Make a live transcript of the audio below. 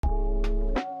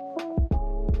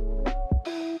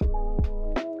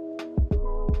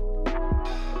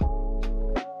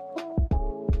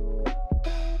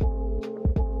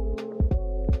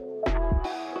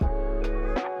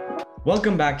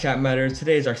Welcome back, Chat Matters.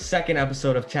 Today is our second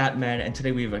episode of Chat Men, and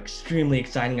today we have an extremely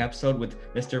exciting episode with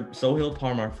Mr. Sohail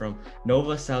Parmar from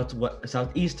Nova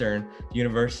Southeastern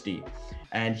University.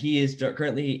 And he is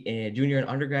currently a junior in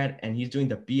undergrad, and he's doing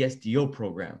the BSDO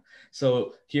program.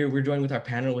 So here we're joined with our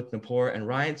panel with Nupur and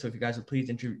Ryan. So if you guys would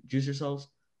please introduce yourselves.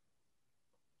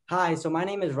 Hi, so my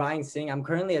name is Ryan Singh. I'm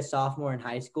currently a sophomore in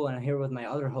high school, and I'm here with my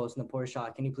other host, Nupur Shah.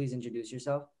 Can you please introduce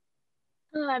yourself?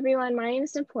 Hello, everyone. My name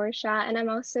is Nupur Shah, and I'm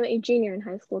also a junior in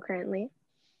high school currently.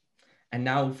 And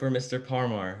now for Mr.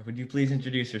 Parmar, would you please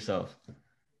introduce yourself?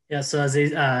 Yeah, so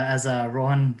as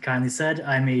Rohan kindly said,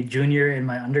 I'm a junior in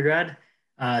my undergrad.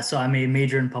 So I'm a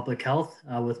major in public health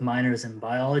with minors in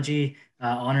biology,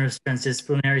 honors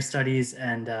transdisciplinary studies,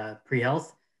 and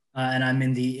pre-health. And I'm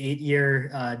in the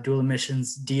 8-year dual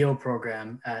admissions DO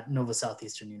program at Nova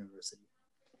Southeastern University.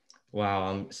 Wow,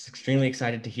 I'm extremely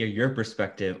excited to hear your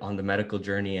perspective on the medical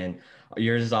journey, and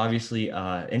yours is obviously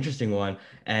an interesting one.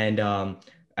 And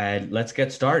let's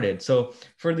get started. So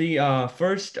for the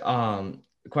first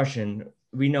question,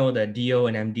 we know that DO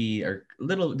and MD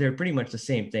they're pretty much the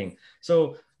same thing.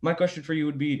 So my question for you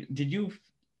would be, did you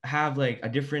have like a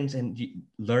difference in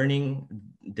learning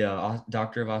the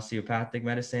doctor of osteopathic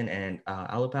medicine and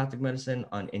allopathic medicine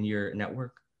in your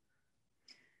network?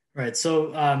 Right.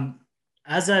 So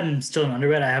as I'm still an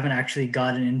undergrad, I haven't actually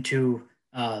gotten into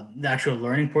the actual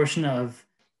learning portion of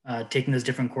taking those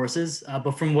different courses.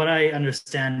 But from what I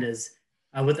understand is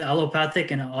with allopathic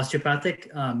and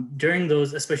osteopathic, during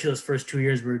those, especially those first 2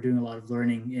 years, we were doing a lot of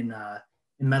learning in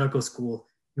medical school.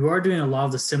 You are doing a lot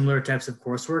of the similar types of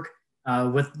coursework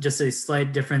with just a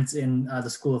slight difference in the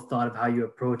school of thought of how you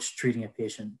approach treating a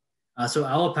patient. So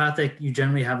allopathic, you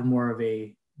generally have more of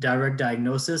a direct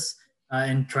diagnosis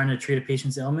and trying to treat a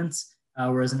patient's ailments.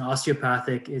 Whereas in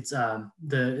osteopathic, it's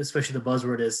especially the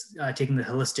buzzword is taking the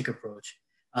holistic approach.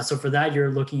 So for that, you're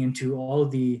looking into all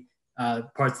of the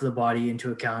parts of the body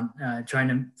into account, trying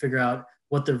to figure out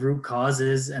what the root cause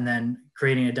is, and then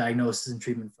creating a diagnosis and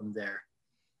treatment from there.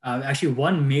 Actually,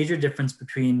 one major difference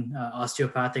between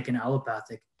osteopathic and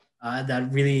allopathic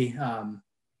that really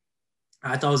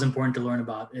I thought was important to learn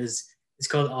about is it's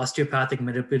called osteopathic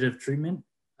manipulative treatment.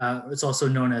 It's also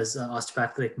known as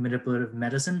osteopathic manipulative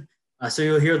medicine. So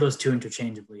you'll hear those two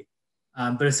interchangeably.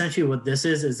 But essentially what this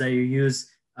is that you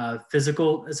use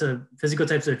physical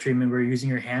types of treatment where you're using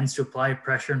your hands to apply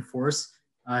pressure and force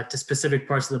to specific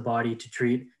parts of the body to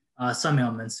treat some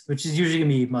ailments, which is usually gonna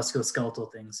be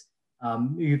musculoskeletal things.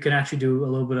 You can actually do a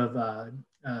little bit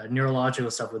of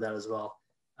neurological stuff with that as well.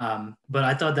 But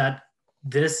I thought that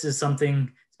this is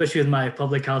something, especially with my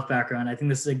public health background, I think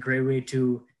this is a great way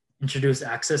to introduce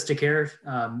access to care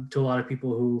to a lot of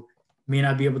people who may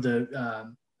not be able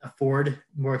to afford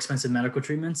more expensive medical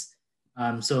treatments.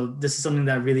 So this is something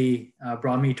that really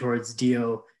brought me towards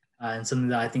DO and something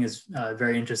that I think is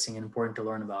very interesting and important to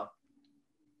learn about.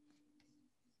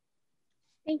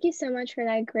 Thank you so much for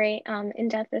that great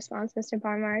in-depth response, Mr.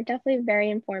 Parmar. Definitely very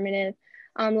informative,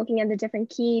 looking at the different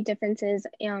key differences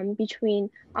between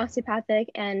osteopathic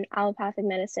and allopathic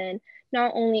medicine,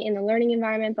 not only in the learning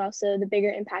environment, but also the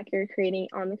bigger impact you're creating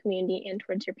on the community and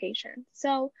towards your patients.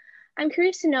 So I'm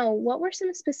curious to know, what were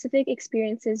some specific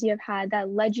experiences you have had that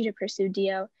led you to pursue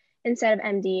DO instead of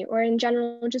MD, or in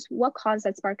general, just what caused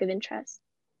that spark of interest?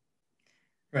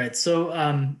 Right. So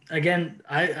again,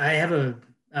 I have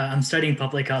I'm studying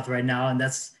public health right now,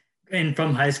 and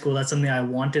from high school, that's something I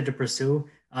wanted to pursue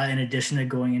in addition to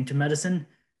going into medicine.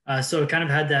 So I kind of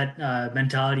had that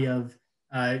mentality of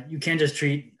you can't just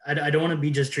treat. I don't want to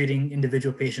be just treating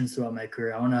individual patients throughout my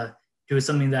career. I want to do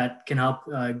something that can help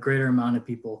a greater amount of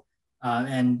people.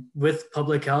 And with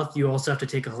public health, you also have to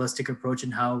take a holistic approach in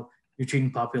how you're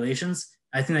treating populations.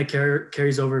 I think that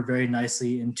carries over very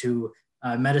nicely into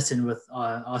medicine with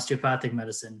osteopathic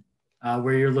medicine,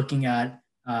 where you're looking at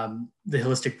the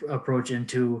holistic approach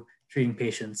into treating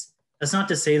patients. That's not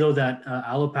to say, though, that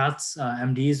allopaths,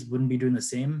 MDs, wouldn't be doing the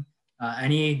same.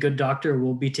 Any good doctor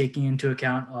will be taking into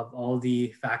account of all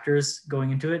the factors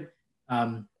going into it.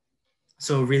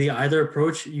 So really, either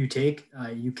approach you take,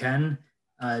 you can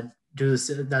do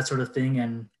that sort of thing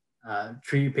and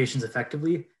treat your patients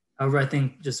effectively. However, I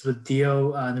think just with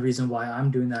DO, the reason why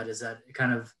I'm doing that is that it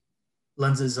kind of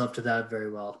lends itself to that very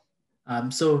well.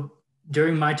 So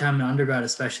during my time in undergrad,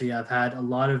 especially, I've had a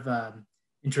lot of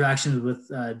interactions with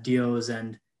DOs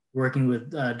and working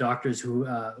with doctors who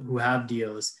have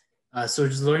DOs. So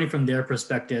just learning from their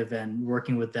perspective and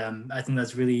working with them, I think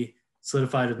that's really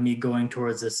solidified with me going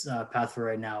towards this path for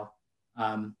right now.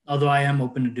 Although I am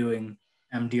open to doing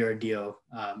MD or DO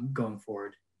going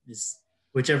forward. Is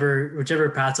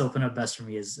whichever paths open up best for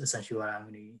me is essentially what I'm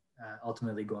going to be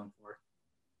ultimately going for.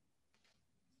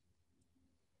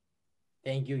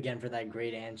 Thank you again for that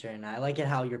great answer. And I like it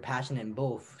how you're passionate in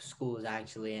both schools,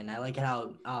 actually. And I like it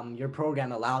how your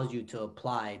program allows you to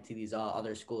apply to these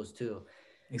other schools too.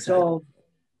 Exactly. So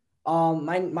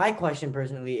my question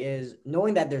personally is,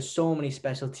 knowing that there's so many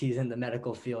specialties in the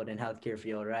medical field and healthcare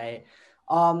field, right?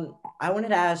 I wanted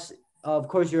to ask, of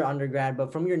course you're undergrad,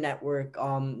 but from your network,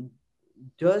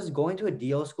 does going to a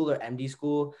DO school or MD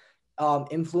school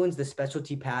influence the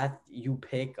specialty path you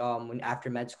pick when after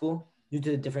med school due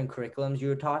to the different curriculums you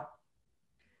were taught?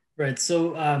 Right.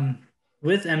 So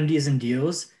with MDs and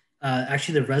DOs,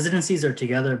 actually the residencies are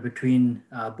together between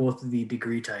both of the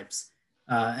degree types,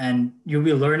 and you'll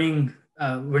be learning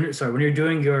when you're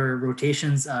doing your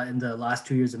rotations in the last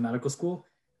 2 years of medical school,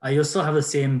 you'll still have the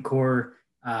same core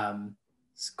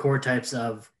types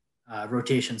of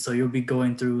rotation. So you'll be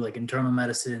going through like internal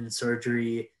medicine,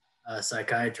 surgery,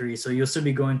 psychiatry. So you'll still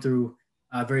be going through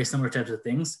very similar types of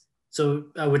things. So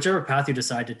whichever path you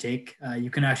decide to take, you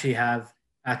can actually have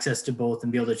access to both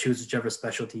and be able to choose whichever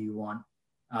specialty you want.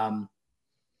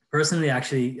 Personally,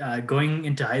 actually, going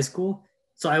into high school,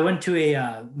 so I went to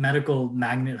a medical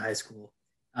magnet high school,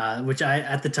 which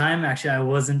at the time, actually, I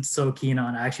wasn't so keen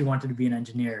on. I actually wanted to be an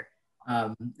engineer.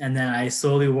 And then I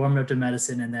slowly warmed up to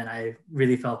medicine, and then I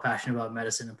really felt passionate about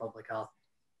medicine and public health.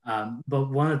 But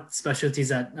one of the specialties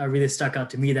that really stuck out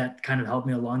to me that kind of helped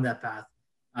me along that path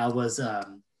was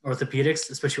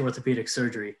orthopedics, especially orthopedic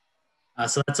surgery.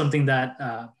 So that's something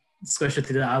that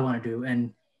specialty that I want to do.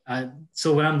 And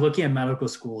so when I'm looking at medical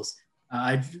schools,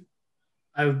 I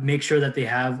would make sure that they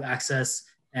have access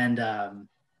and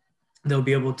they'll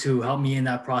be able to help me in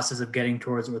that process of getting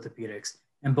towards orthopedics.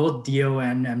 And both DO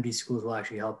and MD schools will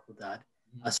actually help with that.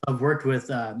 So I've worked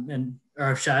with or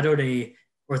I've shadowed a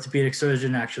orthopedic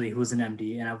surgeon actually who was an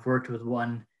MD, and I've worked with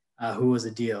one who was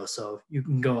a DO. So you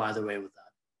can go either way with that.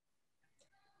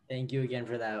 Thank you again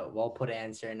for that well put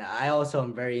answer. And I also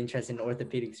am very interested in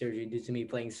orthopedic surgery due to me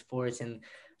playing sports. And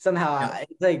somehow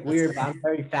it's like weird, but I'm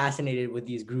very fascinated with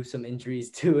these gruesome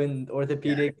injuries too in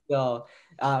orthopedics. So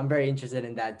I'm very interested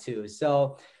in that too.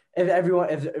 So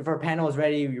if our panel is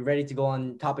ready, you're ready to go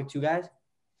on topic 2, guys?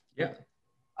 Yeah.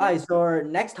 All right, so our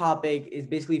next topic is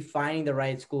basically finding the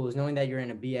right schools, knowing that you're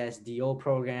in a BSDO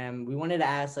program. We wanted to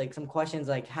ask like some questions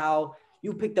like how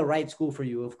you pick the right school for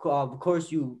you. Of course,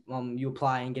 you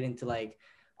apply and get into like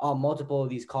multiple of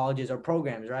these colleges or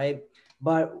programs, right?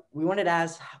 But we wanted to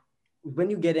ask,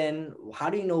 when you get in, how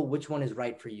do you know which one is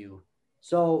right for you?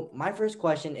 So my first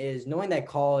question is, knowing that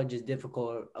college is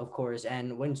difficult, of course,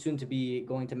 and when soon to be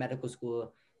going to medical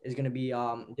school is going to be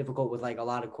difficult with like a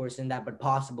lot of courses in that, but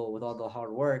possible with all the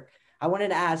hard work. I wanted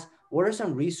to ask, what are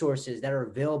some resources that are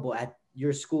available at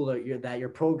your school or that your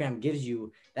program gives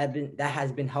you that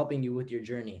has been helping you with your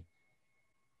journey?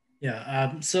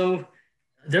 Yeah, so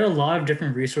there are a lot of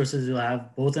different resources you'll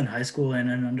have both in high school and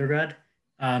in undergrad.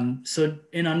 So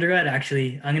in undergrad,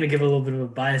 actually, I'm going to give a little bit of a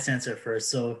biased answer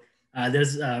first. So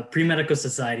there's pre-medical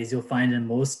societies you'll find in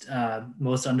most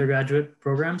undergraduate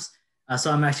programs. So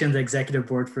I'm actually on the executive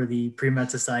board for the pre-med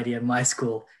society at my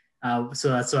school. So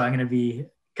that's why I'm going to be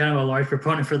kind of a large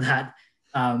proponent for that.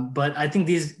 But I think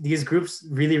these groups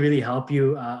really, really help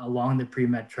you along the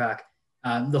pre-med track.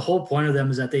 The whole point of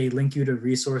them is that they link you to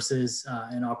resources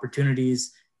and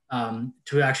opportunities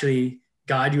to actually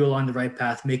guide you along the right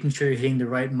path, making sure you're hitting the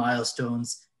right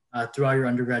milestones throughout your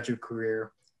undergraduate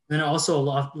career. And then also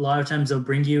a lot of times they'll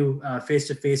bring you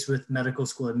face-to-face with medical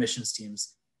school admissions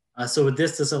teams. So with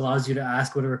this allows you to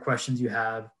ask whatever questions you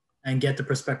have and get the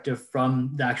perspective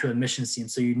from the actual admissions team,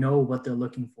 so you know what they're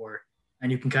looking for,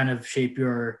 and you can kind of shape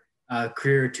your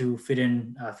career to fit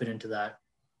into that.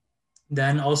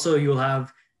 Then also you'll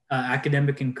have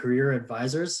academic and career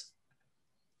advisors.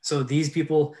 So these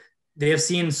people, they have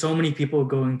seen so many people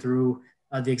going through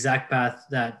the exact path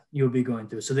that you'll be going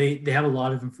through. So they have a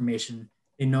lot of information.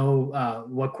 They know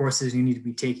what courses you need to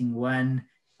be taking when.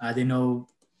 They know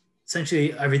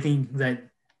essentially everything that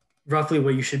roughly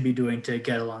what you should be doing to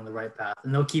get along the right path,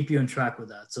 and they'll keep you on track with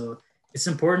that. So it's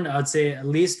important, I would say, at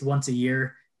least once a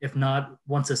year, if not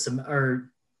once a semester,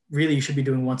 or really you should be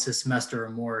doing once a semester or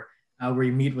more, where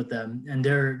you meet with them, and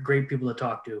they're great people to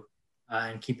talk to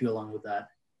and keep you along with that.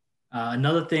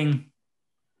 Another thing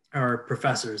are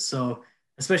professors. So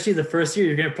especially the first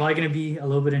year, you're probably going to be a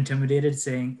little bit intimidated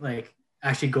saying, like,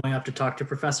 actually going up to talk to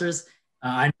professors.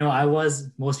 I know I was,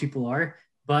 most people are,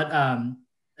 but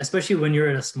especially when you're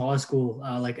at a smaller school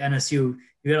like NSU, you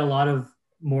get a lot of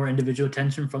more individual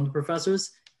attention from the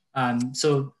professors.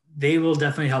 So they will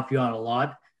definitely help you out a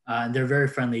lot. They're very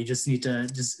friendly. You just need to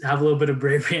just have a little bit of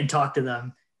bravery and talk to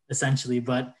them, essentially.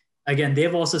 But again,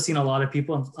 they've also seen a lot of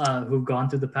people who've gone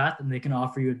through the path, and they can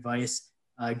offer you advice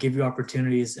give you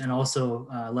opportunities, and also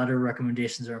letter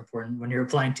recommendations are important when you're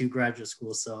applying to graduate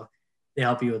school. So they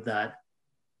help you with that.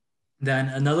 Then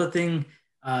another thing,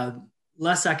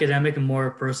 less academic and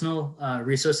more personal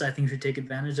resource I think you should take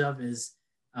advantage of is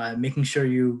making sure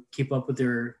you keep up with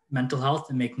your mental health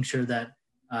and making sure that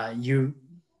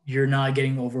you're not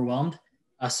getting overwhelmed.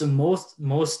 So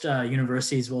most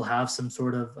universities will have some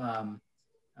sort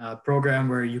of program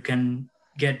where you can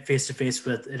get face-to-face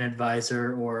with an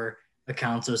advisor or a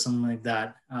counselor, something like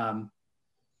that.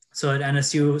 So at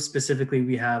NSU specifically,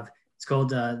 we have, it's called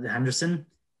the Henderson.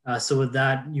 So with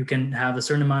that, you can have a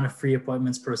certain amount of free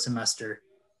appointments per semester.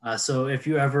 So if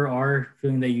you ever are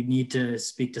feeling that you need to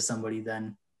speak to somebody,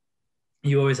 then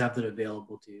you always have that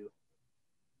available to you.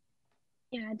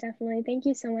 Yeah, definitely. Thank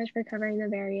you so much for covering the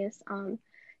various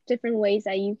different ways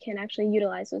that you can actually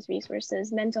utilize those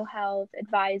resources, mental health,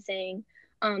 advising.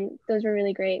 Those were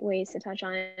really great ways to touch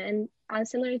on it. And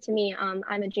similar to me, I'm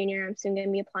a junior. I'm soon going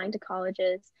to be applying to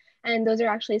colleges. And those are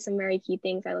actually some very key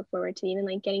things I look forward to, even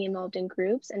like getting involved in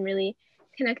groups and really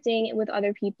connecting with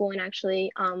other people and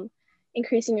actually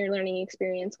increasing your learning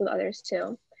experience with others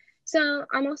too. So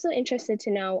I'm also interested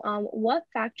to know what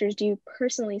factors do you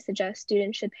personally suggest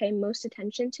students should pay most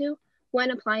attention to when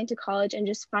applying to college and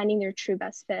just finding their true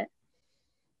best fit?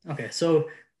 Okay, so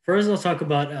first I'll talk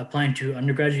about applying to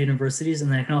undergraduate universities,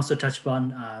 and then I can also touch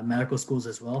upon medical schools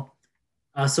as well.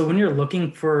 So when you're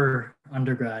looking for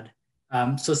undergrad,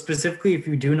 so specifically if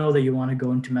you do know that you want to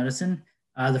go into medicine,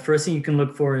 the first thing you can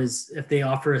look for is if they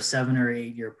offer a 7 or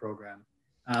 8 year program,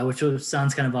 which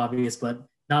sounds kind of obvious, but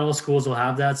not all schools will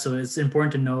have that. So it's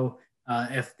important to know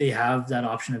if they have that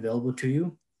option available to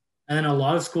you. And then a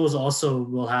lot of schools also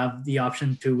will have the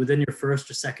option to, within your first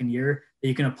or second year, that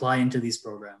you can apply into these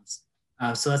programs.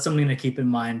 So that's something to keep in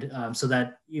mind, so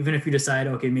that even if you decide,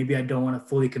 okay, maybe I don't want to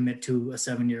fully commit to a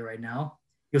 7 year right now,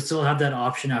 you'll still have that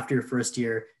option after your first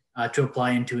year to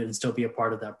apply into it and still be a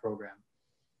part of that program.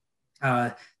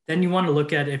 Then you want to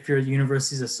look at if your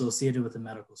university is associated with a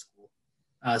medical school.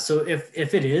 So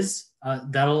if it is,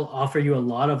 that'll offer you a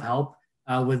lot of help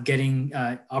with getting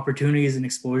opportunities and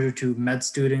exposure to med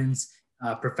students,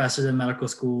 professors in medical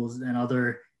schools, and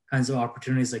other kinds of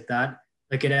opportunities like that.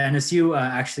 Like at NSU,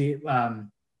 actually,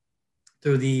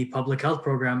 through the public health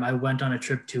program, I went on a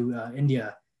trip to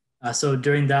India. So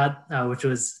during that, which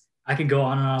was, I could go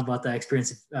on and on about that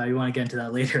experience if you want to get into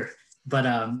that later. But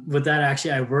with that,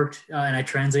 actually, I worked and I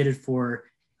translated for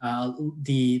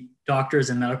the doctors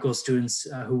and medical students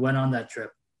who went on that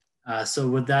trip. So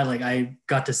with that, like I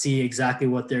got to see exactly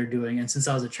what they're doing. And since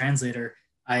I was a translator,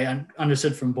 I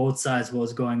understood from both sides what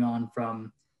was going on,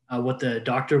 from what the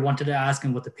doctor wanted to ask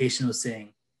and what the patient was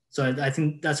saying. So I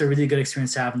think that's a really good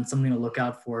experience to have and something to look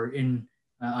out for in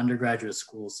undergraduate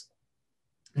schools.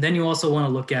 And then you also want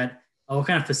to look at what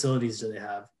kind of facilities do they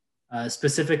have.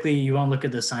 Specifically, you want to look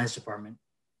at the science department.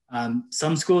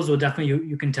 Some schools will definitely,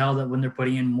 you can tell that when they're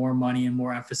putting in more money and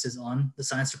more emphasis on the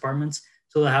science departments.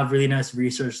 So they'll have really nice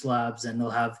research labs and they'll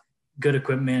have good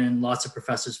equipment and lots of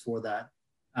professors for that.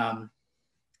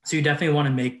 So you definitely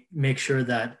want to make sure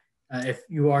that if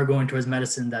you are going towards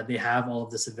medicine, that they have all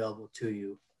of this available to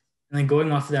you. And then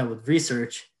going off of that with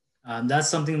research, that's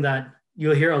something that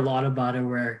you'll hear a lot about it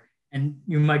where, and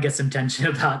you might get some tension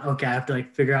about, okay, I have to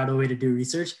like figure out a way to do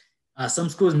research. Some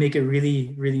schools make it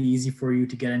really, really easy for you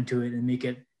to get into it and make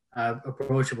it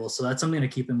approachable. So that's something to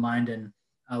keep in mind. And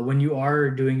when you are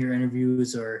doing your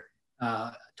interviews or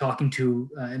talking to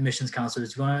admissions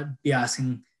counselors, you want to be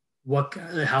asking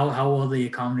how will they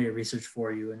accommodate research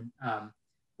for you, and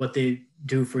what they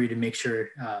do for you to make sure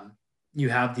you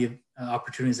have the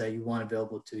opportunities that you want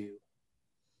available to you.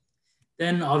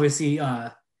 Then obviously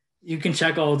you can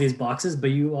check all of these boxes,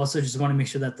 but you also just want to make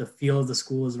sure that the feel of the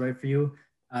school is right for you.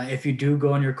 If you do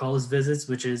go on your college visits,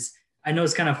 which is, I know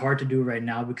it's kind of hard to do right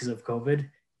now because of COVID,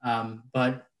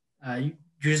 but you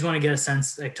just want to get a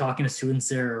sense, like talking to students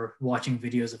there or watching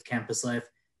videos of campus life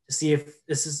to see if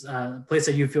this is a place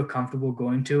that you feel comfortable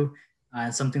going to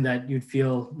and something that you'd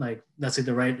feel like that's like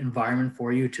the right environment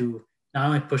for you to not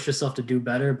only push yourself to do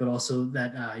better, but also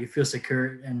that you feel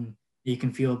secure and you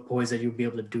can feel poised that you'll be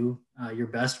able to do your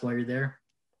best while you're there.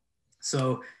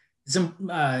 So some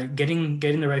getting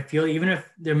the right feel, even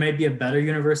if there may be a better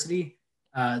university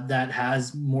that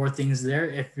has more things there,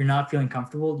 if you're not feeling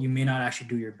comfortable, you may not actually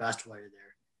do your best while you're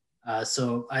there.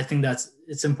 So I think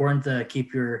it's important to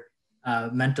keep your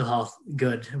mental health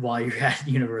good while you're at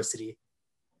university.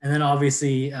 And then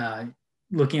obviously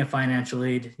looking at financial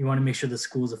aid, you want to make sure the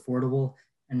school is affordable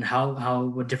and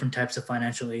what different types of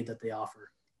financial aid that they offer.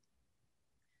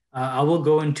 I will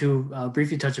go into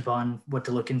briefly touch upon what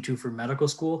to look into for medical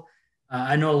school.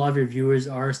 I know a lot of your viewers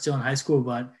are still in high school,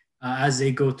 but as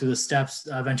they go through the steps,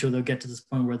 eventually they'll get to this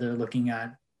point where they're looking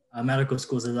at medical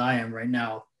schools as I am right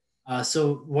now.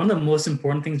 So one of the most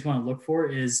important things you want to look for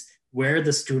is where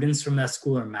the students from that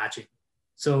school are matching.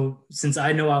 So since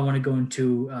I know I want to go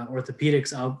into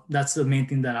orthopedics, that's the main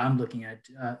thing that I'm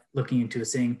looking into,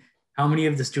 saying how many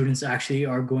of the students actually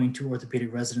are going to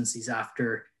orthopedic residencies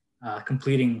after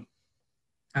completing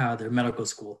their medical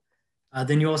school.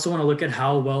 Then you also want to look at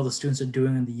how well the students are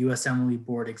doing in the USMLE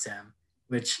board exam,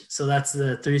 so that's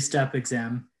the 3-step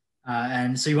exam.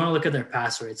 And so you want to look at their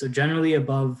pass rate. So generally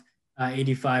above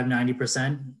 85,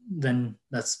 90%, then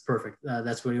that's perfect.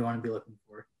 That's what you want to be looking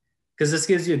for. Because this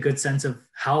gives you a good sense of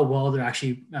how well they're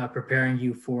actually preparing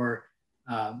you for,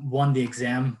 one, the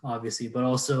exam, obviously, but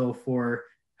also for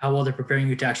how well they're preparing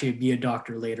you to actually be a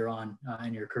doctor later on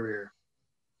in your career.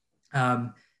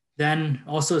 Then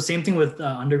also same thing with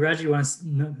undergraduate, you want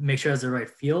to make sure it has the right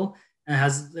feel and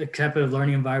has the type of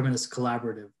learning environment that's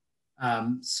collaborative.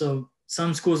 So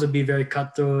some schools would be very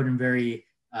cutthroat and very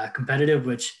competitive,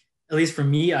 which at least for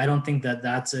me, I don't think that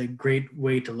that's a great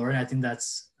way to learn. I think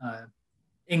that's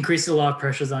increases a lot of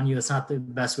pressures on you. It's not the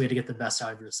best way to get the best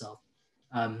out of yourself.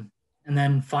 And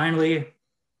then finally,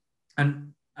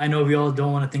 and I know we all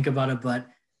don't want to think about it, but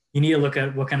you need to look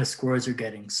at what kind of scores you're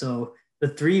getting. So the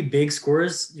 3 big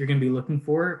scores you're going to be looking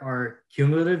for are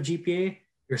cumulative GPA,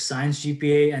 your science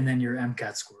GPA, and then your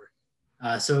MCAT score.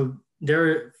 So there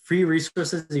are free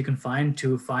resources you can find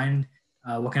to find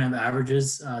what kind of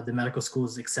averages the medical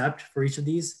schools accept for each of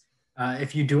these.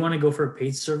 If you do want to go for a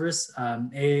paid service,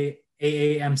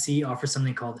 AAMC offers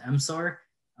something called MSAR,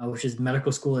 which is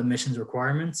Medical School Admissions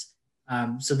Requirements.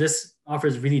 So this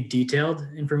offers really detailed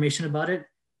information about it,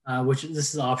 which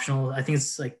this is optional. I think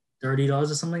it's like $30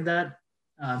 or something like that.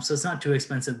 So it's not too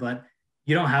expensive, but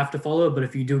you don't have to follow it. But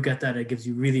if you do get that, it gives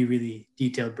you really, really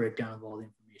detailed breakdown of all the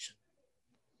information.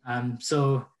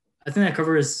 So I think that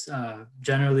covers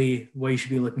generally what you should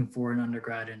be looking for in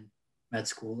undergrad and med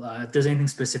school. If there's anything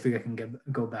specific, I can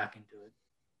go back into it.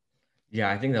 Yeah,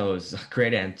 I think that was a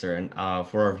great answer. And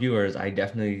for our viewers, I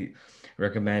definitely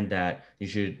recommend that you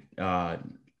should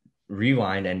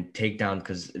rewind and take down,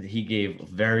 because he gave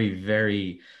very,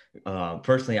 very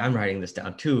personally, I'm writing this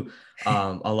down too,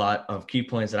 a lot of key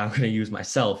points that I'm going to use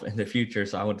myself in the future.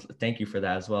 So I want to thank you for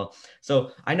that as well.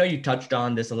 So I know you touched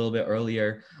on this a little bit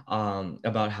earlier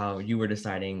about how you were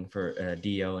deciding for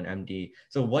DO and MD.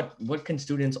 So what can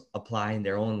students apply in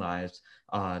their own lives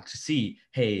to see,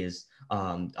 hey, is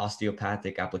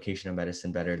osteopathic application of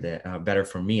medicine better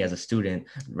for me as a student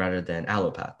rather than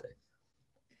allopathic?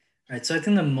 Right. So I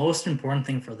think the most important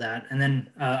thing for that, and then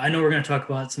I know we're going to talk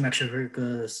about some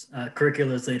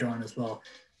curriculars later on as well.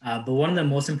 But one of the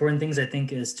most important things I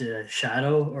think is to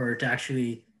shadow or to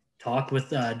actually talk with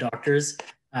doctors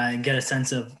and get a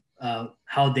sense of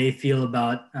how they feel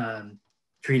about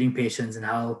treating patients and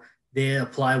how they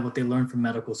apply what they learn from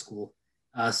medical school.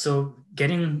 So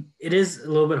it is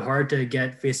a little bit hard to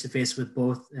get face-to-face with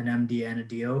both an MD and a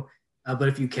DO. But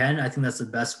if you can, I think that's the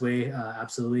best way,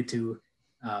 absolutely, to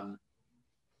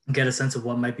get a sense of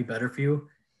what might be better for you.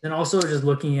 Then also just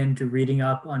looking into reading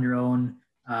up on your own,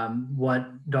 what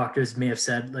doctors may have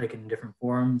said, like in different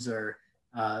forums, or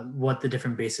what the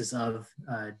different bases of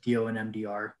DO and MD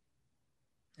are.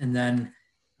 And then,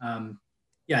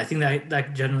 I think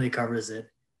that generally covers it.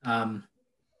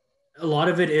 A lot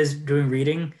of it is doing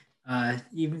reading.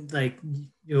 Even like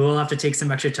you will have to take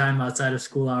some extra time outside of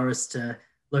school hours to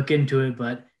look into it,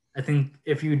 but I think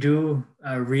if you do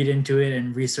read into it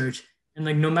and research, and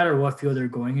like no matter what field they're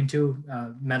going into,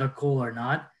 medical or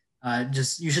not,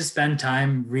 you should spend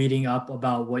time reading up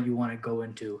about what you want to go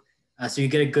into, so you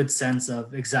get a good sense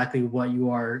of exactly what you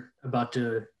are about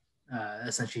to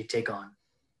essentially take on.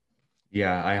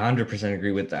 Yeah, I 100%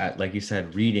 agree with that. Like you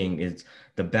said, reading is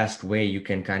the best way you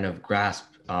can kind of grasp,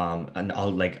 and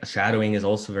like shadowing is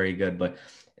also very good, but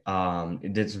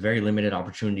there's very limited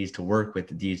opportunities to work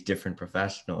with these different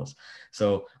professionals.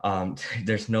 So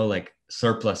there's no like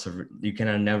surplus of, you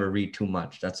can never read too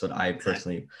much. That's what I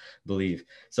personally believe.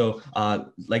 So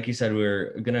like you said,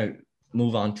 we're gonna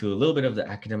move on to a little bit of the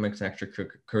academics and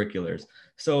extracurriculars.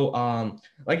 So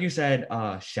like you said,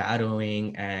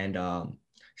 shadowing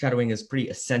is pretty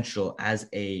essential as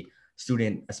a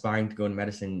student aspiring to go into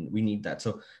medicine. We need that.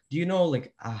 So do you know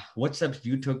like what steps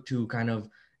you took to kind of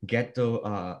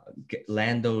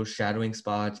land those shadowing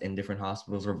spots in different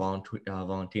hospitals or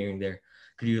volunteering there?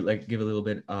 Could you like give a little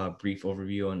bit brief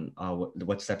overview on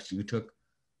what steps you took?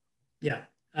 Yeah.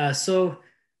 So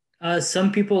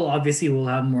some people obviously will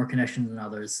have more connections than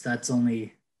others. That's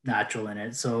only natural in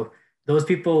it. So those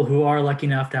people who are lucky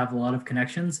enough to have a lot of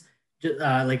connections,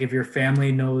 like if your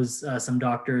family knows some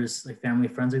doctors, like family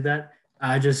friends like that,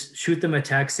 just shoot them a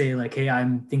text, say like, hey,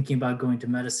 I'm thinking about going to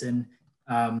medicine.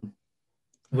 Um,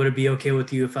 would it be okay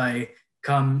with you if I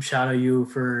come shadow you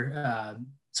for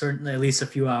certainly at least a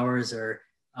few hours, or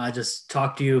just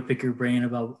talk to you, pick your brain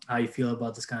about how you feel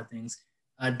about this kind of things.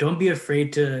 Don't be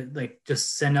afraid to like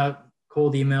just send out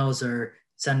cold emails or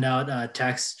send out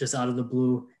texts just out of the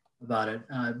blue about it.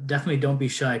 Definitely don't be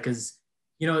shy, because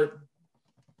you know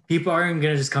people aren't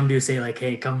gonna just come to you and say like,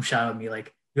 hey, come shadow me.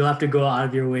 Like you'll have to go out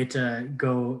of your way to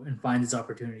go and find these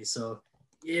opportunities. So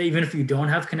even if you don't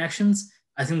have connections,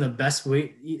 I think the best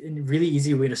way, really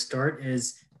easy way to start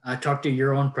is talk to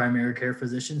your own primary care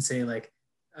physician. Say like,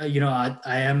 I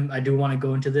do want to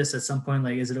go into this at some point.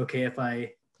 Like, is it okay if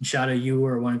I shadow you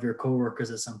or one of your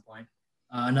coworkers at some point?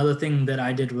 Another thing that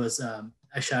I did was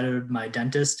I shadowed my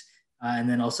dentist and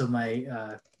then also my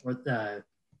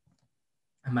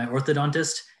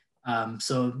orthodontist.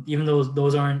 So even though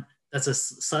those aren't, that's a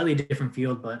slightly different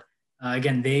field, but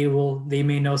again, they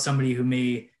may know somebody who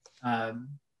may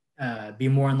be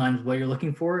more in line with what you're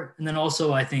looking for. And then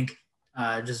also, I think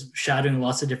just shadowing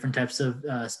lots of different types of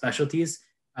specialties,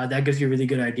 that gives you a really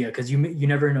good idea, because you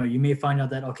never know. You may find out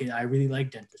that, okay, I really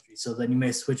like dentistry. So then you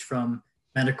may switch from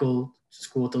medical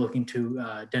school to looking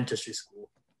to dentistry school.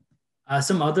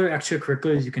 Some other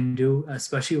extracurriculars you can do,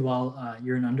 especially while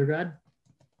you're an undergrad,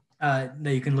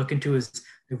 that you can look into is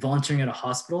volunteering at a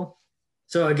hospital.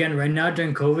 So again, right now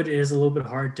during COVID, it is a little bit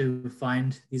hard to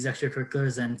find these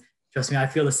extracurriculars, and trust me, I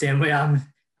feel the same way. I'm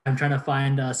trying to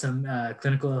find some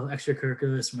clinical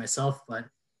extracurriculars for myself, but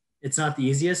it's not the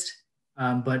easiest.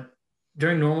 But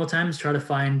during normal times, try to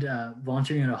find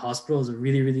volunteering at a hospital is a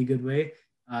really, really good way.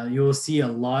 You will see a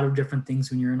lot of different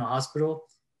things when you're in a hospital,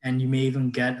 and you may even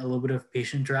get a little bit of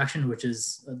patient interaction,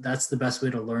 that's the best way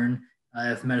to learn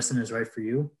if medicine is right for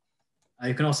you.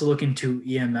 You can also look into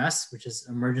EMS, which is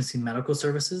emergency medical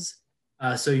services.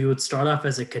 So you would start off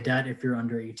as a cadet if you're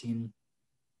under 18,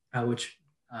 which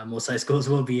most high schools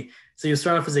will be. So you'll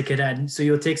start off as a cadet. So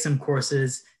you'll take some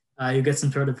courses. You'll get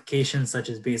some certifications such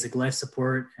as basic life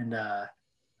support and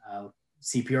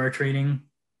CPR training.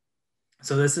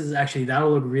 So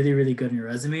that'll look really, really good in your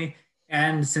resume.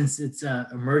 And since it's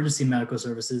emergency medical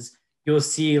services, you'll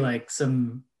see like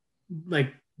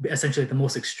essentially the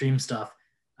most extreme stuff.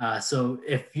 So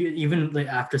if you, even like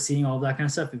after seeing all that kind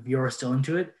of stuff, if you're still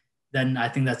into it, then I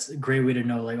think that's a great way to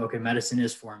know like, okay, medicine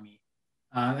is for me.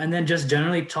 And then just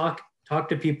generally talk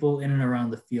to people in and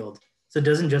around the field. So it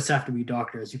doesn't just have to be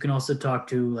doctors. You can also talk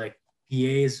to like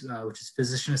PAs, which is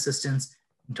physician assistants.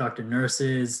 You can talk to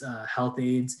nurses, health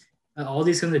aides, all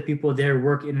these kinds of people there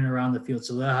work in and around the field.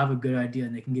 So they'll have a good idea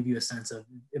and they can give you a sense of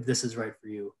if this is right for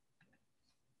you.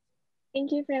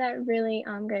 Thank you for that really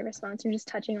great response. You're just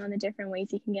touching on the different ways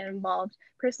you can get involved.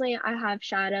 Personally, I have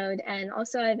shadowed, and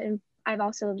also I've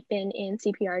also been in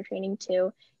CPR training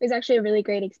too. It was actually a really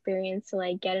great experience to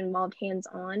like get involved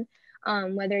hands-on,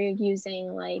 whether you're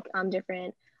using like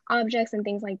different objects and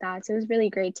things like that. So it was really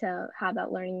great to have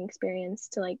that learning experience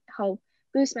to like help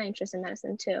boost my interest in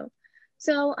medicine too.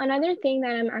 So another thing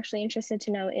that I'm actually interested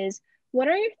to know is, what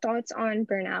are your thoughts on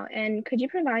burnout? And could you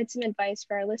provide some advice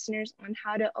for our listeners on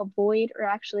how to avoid or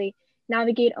actually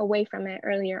navigate away from it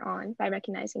earlier on by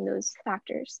recognizing those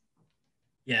factors?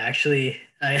 Yeah, actually,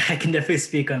 I can definitely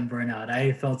speak on burnout.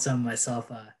 I felt some myself.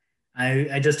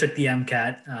 I just took the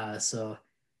MCAT, so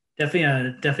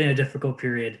definitely a difficult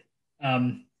period.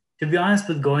 To be honest,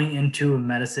 with going into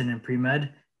medicine and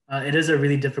pre-med, it is a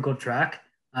really difficult track.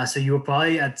 So you will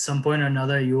probably at some point or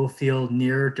another, you will feel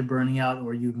nearer to burning out,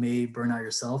 or you may burn out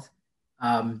yourself.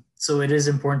 So it is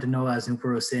important to know, as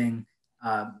Nupur was saying,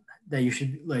 that you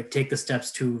should like take the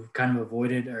steps to kind of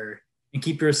avoid it, and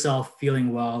keep yourself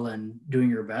feeling well and doing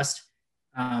your best.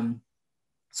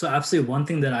 So absolutely one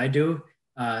thing that I do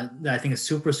that I think is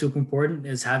super, super important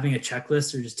is having a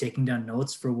checklist or just taking down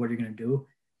notes for what you're going to do.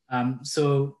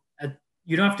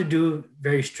 You don't have to do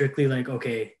very strictly like,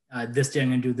 okay, this day I'm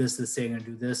going to do this day I'm going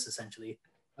to do this, essentially.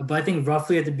 But I think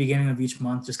roughly at the beginning of each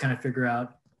month, just kind of figure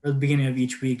out, or the beginning of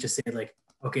each week, just say like,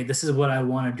 okay, this is what I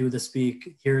want to do this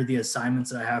week. Here are the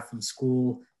assignments that I have from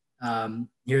school.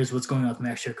 Here's what's going on with my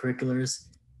extracurriculars,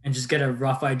 and just get a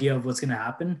rough idea of what's going to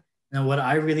happen. Now, what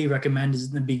I really recommend is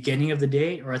in the beginning of the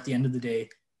day or at the end of the day,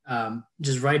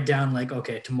 just write down like,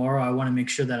 okay, tomorrow I want to make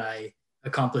sure that I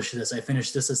accomplish this. I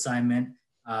finish this assignment,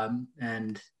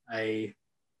 and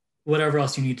whatever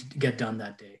else you need to get done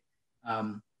that day.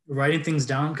 Writing things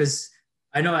down, because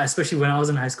I know, especially when I was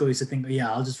in high school, I used to think, oh,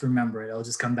 yeah, I'll just remember it. It'll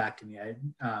just come back to me. I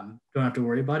don't have to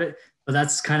worry about it. But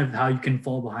that's kind of how you can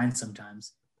fall behind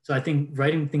sometimes. So I think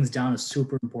writing things down is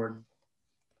super important.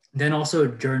 Then also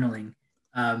journaling.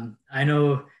 I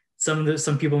know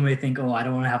some people may think, oh, I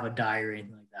don't want to have a diary or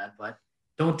anything like that, but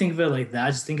don't think of it like that.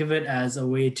 Just think of it as a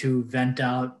way to vent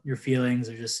out your feelings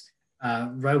or just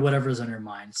write whatever's on your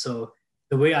mind. So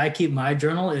the way I keep my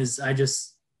journal is I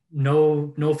just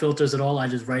no filters at all. I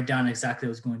just write down exactly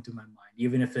what's going through my mind,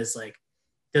 even if it's like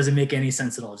doesn't make any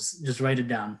sense at all. Just write it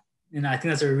down. And I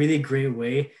think that's a really great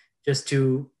way just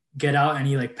to get out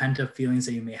any like pent up feelings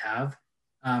that you may have.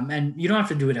 And you don't have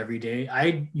to do it every day.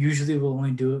 I usually will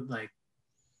only do it like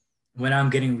when I'm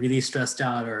getting really stressed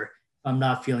out or if I'm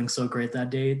not feeling so great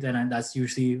that day, then that's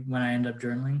usually when I end up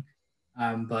journaling.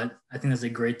 But I think that's a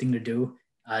great thing to do.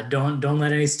 Don't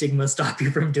let any stigma stop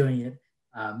you from doing it.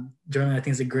 Journaling, I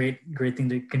think, is a great thing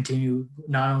to continue,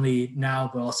 not only now,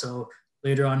 but also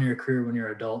later on in your career when you're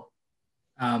an adult.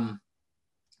 And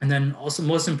then also,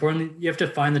 most importantly, you have to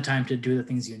find the time to do the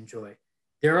things you enjoy.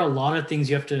 There are a lot of things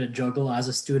you have to juggle as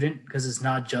a student because it's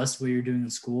not just what you're doing in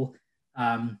school.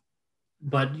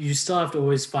 But you still have to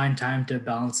always find time to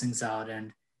balance things out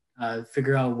and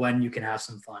figure out when you can have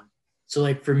some fun. So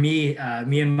like for me,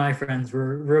 me and my friends,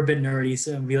 we're a bit nerdy,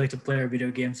 so we like to play our video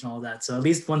games and all that. So at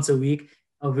least once a week,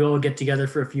 we all get together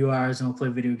for a few hours and we'll play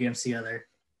video games together.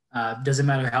 Doesn't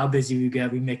matter how busy we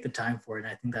get, we make the time for it.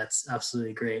 And I think that's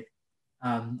absolutely great.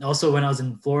 Also, when I was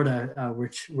in Florida,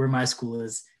 where my school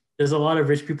is, there's a lot of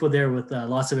rich people there with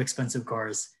lots of expensive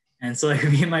cars. And so like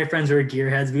me and my friends are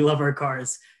gearheads. We love our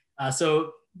cars.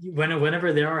 So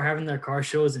whenever they are having their car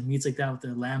shows and meets like that with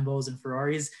their Lambos and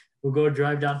Ferraris, we'll go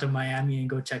drive down to Miami and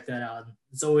go check that out.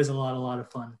 It's always a lot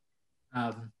of fun.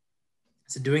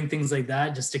 So doing things like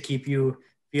that just to keep you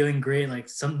feeling great, like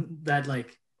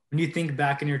when you think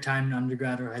back in your time in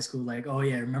undergrad or high school, like, oh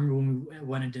yeah, remember when we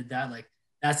went and did that? Like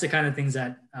that's the kind of things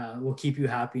that will keep you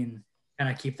happy and kind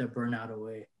of keep the burnout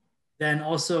away. Then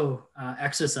also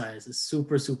exercise is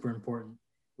super important,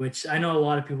 which I know a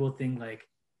lot of people think like,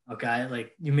 okay,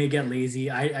 like you may get lazy.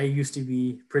 I used to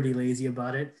be pretty lazy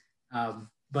about it.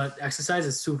 But exercise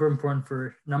is super important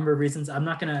for a number of reasons. I'm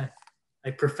not going to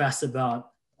like profess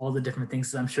about all the different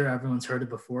things. I'm sure everyone's heard it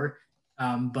before.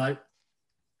 But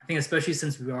I think especially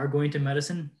since we are going to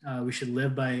medicine, we should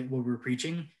live by what we're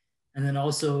preaching. And then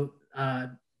also,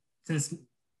 since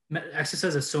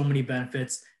exercise has so many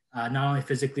benefits, not only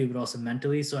physically, but also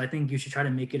mentally. So I think you should try to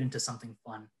make it into something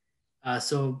fun.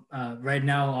 So right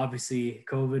now, obviously,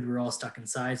 COVID, we're all stuck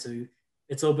inside. So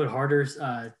it's a little bit harder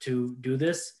to do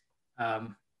this.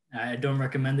 I don't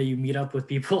recommend that you meet up with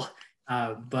people,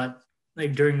 but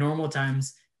like during normal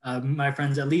times, my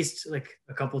friends, at least like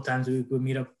a couple of times we would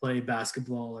meet up, play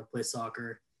basketball or play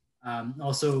soccer.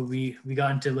 Also, we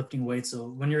got into lifting weights. So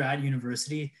when you're at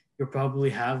university, you'll probably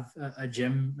have a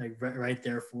gym like right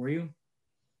there for you.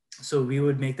 So we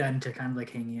would make that into kind of like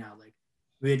hanging out. Like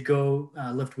we'd go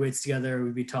lift weights together.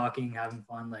 We'd be talking, having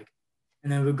fun, like,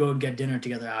 and then we'd go and get dinner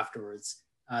together afterwards.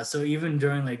 So even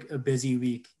during like a busy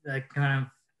week, that kind of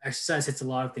exercise hits a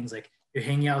lot of things. Like you're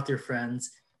hanging out with your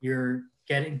friends, you're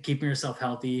keeping yourself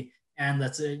healthy, and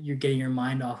you're getting your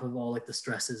mind off of all like the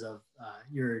stresses of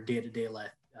your day-to-day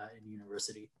life in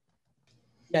university.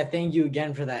 Yeah, thank you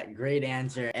again for that great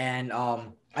answer. And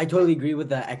I totally agree with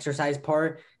the exercise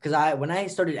part because when I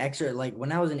started like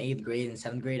when I was in 8th grade and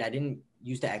 7th grade, I didn't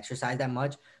used to exercise that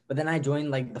much. But then I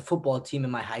joined like the football team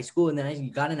in my high school, and then I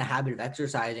got in a habit of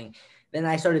exercising. Then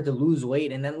I started to lose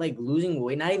weight, and then like losing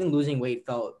weight, not even losing weight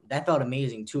felt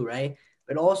amazing too, right?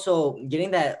 But also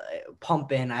getting that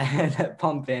pump in, I had that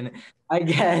pump in, I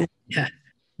guess. Yeah,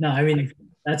 no, I mean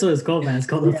that's what it's called, man. It's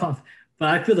called the pump. But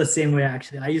I feel the same way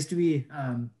actually. I used to be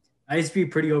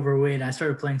pretty overweight. I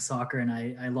started playing soccer, and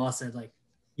I lost it. Like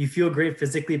you feel great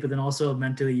physically, but then also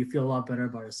mentally, you feel a lot better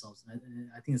about yourselves.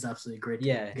 I think it's absolutely great.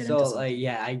 Yeah. So like,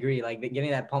 yeah, I agree. Like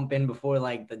getting that pump in before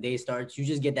like the day starts, you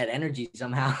just get that energy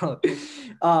somehow.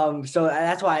 So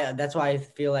that's why I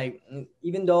feel like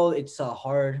even though it's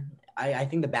hard, I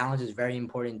think the balance is very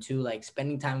important too. Like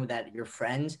spending time with your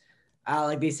friends.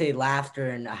 Like they say, laughter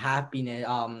and happiness.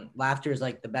 Laughter is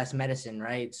like the best medicine,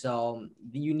 right? So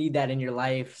you need that in your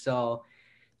life. So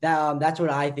that's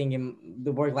what I think in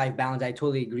the work-life balance. I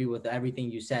totally agree with everything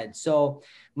you said. So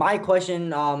my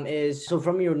question is, so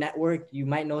from your network, you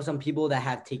might know some people that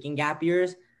have taken gap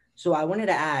years. So I wanted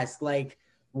to ask, like,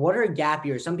 what are gap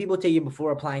years? Some people take it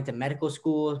before applying to medical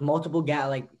schools, multiple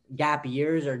gap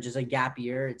years, or just a gap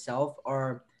year itself,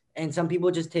 and some people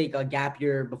just take a gap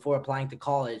year before applying to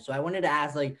college. So I wanted to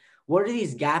ask, like, what are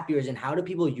these gap years and how do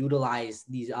people utilize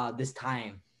this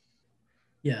time?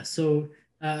 Yeah, so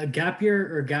gap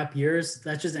year or gap years,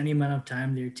 that's just any amount of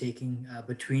time that you're taking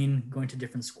between going to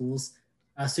different schools.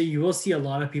 So you will see a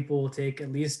lot of people will take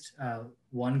at least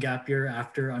one gap year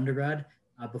after undergrad.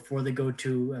 before they go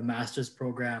to a master's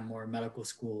program or medical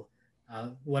school,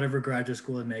 whatever graduate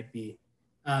school it might be.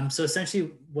 So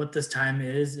essentially what this time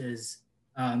is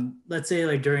let's say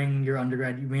like during your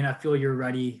undergrad, you may not feel you're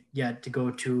ready yet to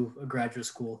go to a graduate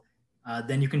school.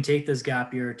 Then you can take this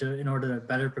gap year in order to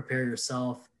better prepare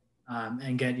yourself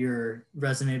and get your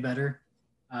resume better.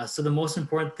 So the most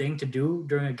important thing to do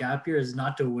during a gap year is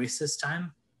not to waste this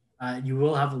time. You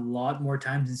will have a lot more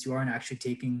time since you aren't actually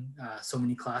taking so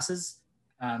many classes.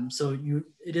 So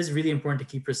it is really important to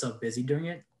keep yourself busy during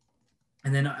it.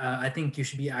 And then I think you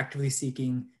should be actively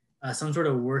seeking some sort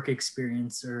of work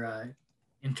experience or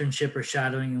internship or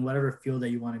shadowing in whatever field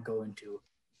that you want to go into.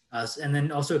 And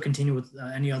then also continue with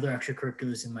any other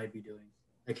extracurriculars you might be doing.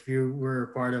 Like if you were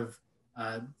part of,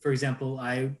 for example,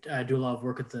 I do a lot of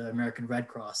work with the American Red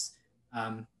Cross.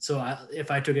 So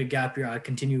if I took a gap year, I'd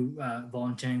continue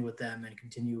volunteering with them and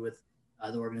continue with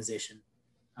the organization.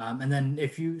 And then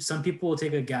some people will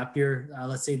take a gap year,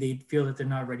 let's say they feel that they're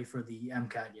not ready for the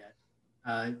MCAT yet.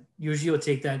 Usually you'll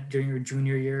take that during your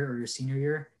junior year or your senior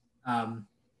year.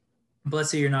 But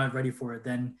let's say you're not ready for it,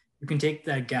 then you can take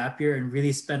that gap year and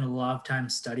really spend a lot of time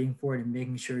studying for it and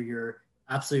making sure you're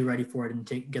absolutely ready for it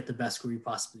and get the best score you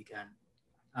possibly can.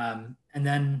 And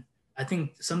then I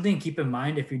think something to keep in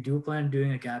mind if you do plan on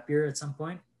doing a gap year at some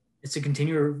point is to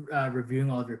continue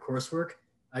reviewing all of your coursework.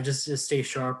 Just stay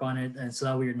sharp on it, and so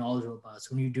that way you're knowledgeable about it.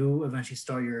 So when you do eventually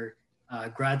start your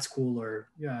grad school or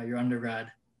your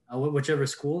undergrad, whichever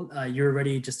school, you're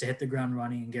ready just to hit the ground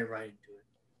running and get right into it.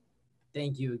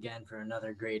 Thank you again for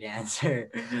another great answer.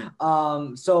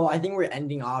 So I think we're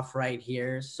ending off right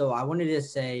here. So I wanted to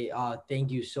say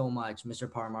thank you so much, Mr.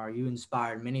 Parmar. You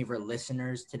inspired many of our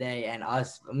listeners today and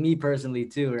me personally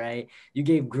too, right? You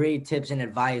gave great tips and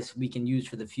advice we can use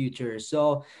for the future.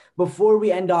 So before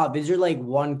we end off, is there like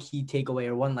one key takeaway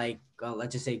or one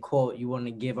let's just say quote you want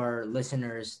to give our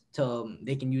listeners to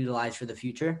they can utilize for the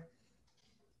future?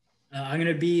 I'm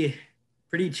going to be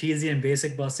pretty cheesy and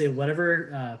basic, but I'll say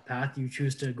whatever path you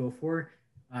choose to go for,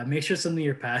 make sure something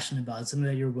you're passionate about, something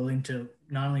that you're willing to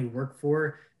not only work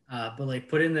for, but like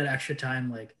put in that extra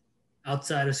time, like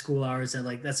outside of school hours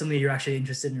that's something you're actually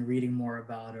interested in reading more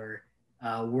about or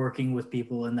working with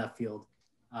people in that field.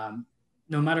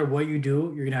 No matter what you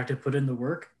do, you're going to have to put in the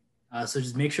work. So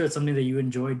just make sure it's something that you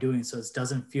enjoy doing. So it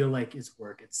doesn't feel like it's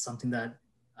work. It's something that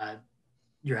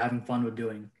you're having fun with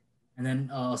doing. And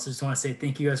then I also just want to say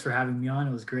thank you guys for having me on.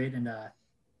 It was great. And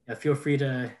feel free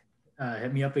to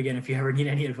hit me up again if you ever need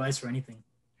any advice or anything.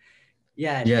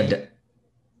 Yeah.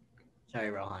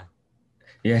 Sorry, Rohan.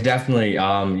 Yeah, definitely.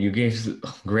 You gave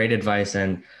great advice,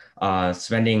 and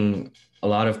spending a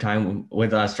lot of time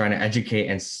with us trying to educate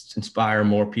and inspire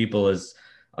more people is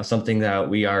something that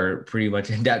we are pretty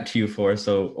much in debt to you for.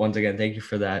 So once again, thank you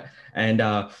for that. And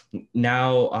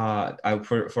now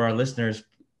for our listeners,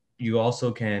 you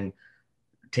also can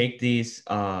take these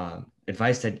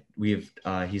advice that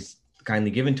he's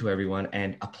kindly given to everyone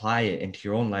and apply it into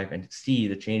your own life and see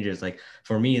the changes. Like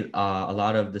for me, a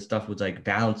lot of the stuff was like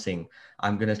balancing.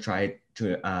 I'm going to try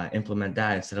to implement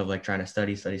that instead of like trying to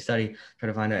study, try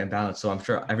to find an imbalance. So I'm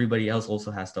sure everybody else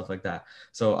also has stuff like that.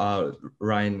 So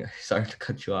Ryan, sorry to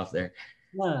cut you off there.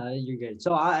 No, you're good.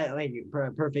 So I like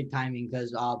perfect timing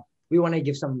because we want to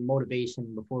give some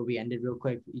motivation before we end it real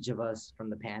quick for each of us from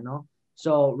the panel.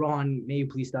 So Rohan, may you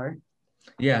please start?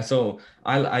 Yeah, so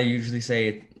I usually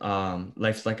say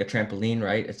life's like a trampoline,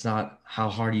 right? It's not how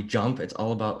hard you jump, it's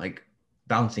all about like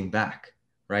bouncing back,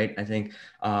 right? I think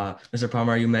Mr.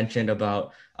 Palmer, you mentioned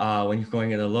about when you're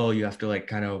going in the low, you have to like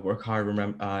kind of work hard,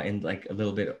 remember in like a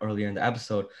little bit earlier in the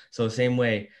episode. So same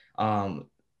way,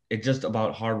 it's just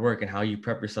about hard work and how you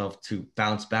prep yourself to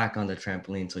bounce back on the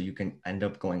trampoline so you can end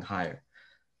up going higher.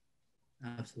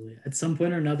 Absolutely. At some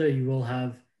point or another, you will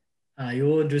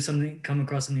come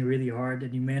across something really hard,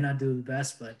 and you may not do the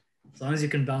best, but as long as you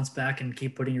can bounce back and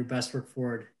keep putting your best work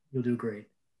forward, you'll do great.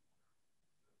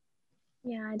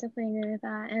 Yeah, I definitely agree with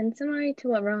that. And similar to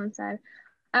what Rohan said,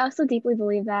 I also deeply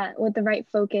believe that with the right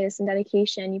focus and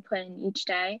dedication you put in each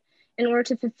day, in order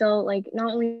to fulfill like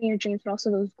not only your dreams, but also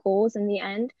those goals in the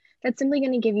end, that's simply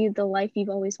going to give you the life you've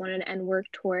always wanted and work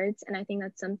towards. And I think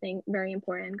that's something very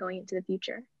important going into the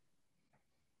future.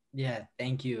 Yeah,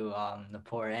 thank you,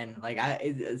 Napor. And like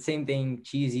same thing,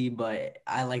 cheesy, but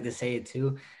I like to say it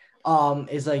too.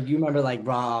 It's like you remember like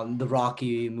the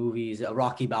Rocky movies,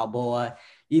 Rocky Balboa.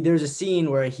 There's a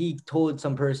scene where he told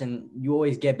some person, "You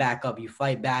always get back up. You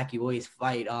fight back. You always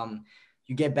fight.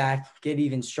 You get back, get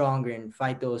even stronger, and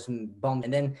fight those bumps."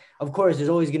 And then, of course, there's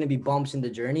always gonna be bumps in the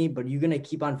journey, but you're gonna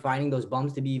keep on finding those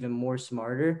bumps to be even more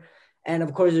smarter. And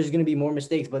of course, there's going to be more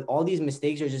mistakes, but all these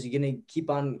mistakes are just going to keep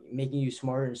on making you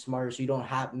smarter and smarter, so you don't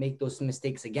have make those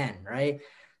mistakes again, right?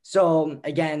 So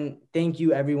again, thank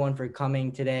you everyone for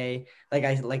coming today.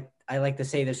 I like to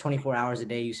say, there's 24 hours a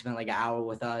day. You spent like an hour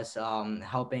with us,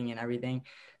 helping and everything.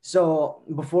 So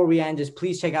before we end, just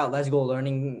please check out Let's Go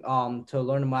Learning to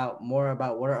learn more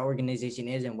about what our organization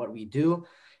is and what we do.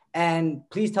 And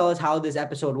please tell us how this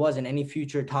episode was and any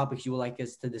future topics you would like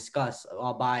us to discuss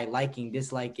by liking,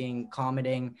 disliking,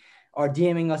 commenting, or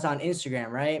DMing us on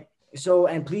Instagram, right? So,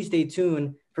 and please stay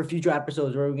tuned for future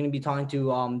episodes where we're going to be talking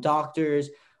to doctors,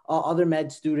 other med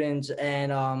students,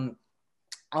 and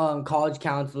college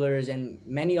counselors, and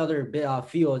many other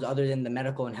fields other than the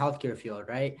medical and healthcare field,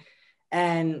 right?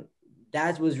 And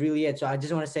that was really it. So I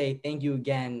just want to say thank you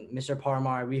again, Mr.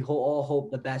 Parmar. We all hope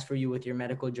the best for you with your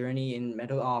medical journey and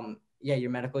your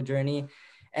medical journey.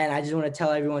 And I just want to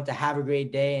tell everyone to have a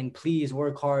great day, and please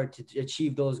work hard to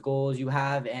achieve those goals you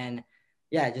have. And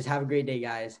yeah, just have a great day,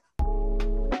 guys.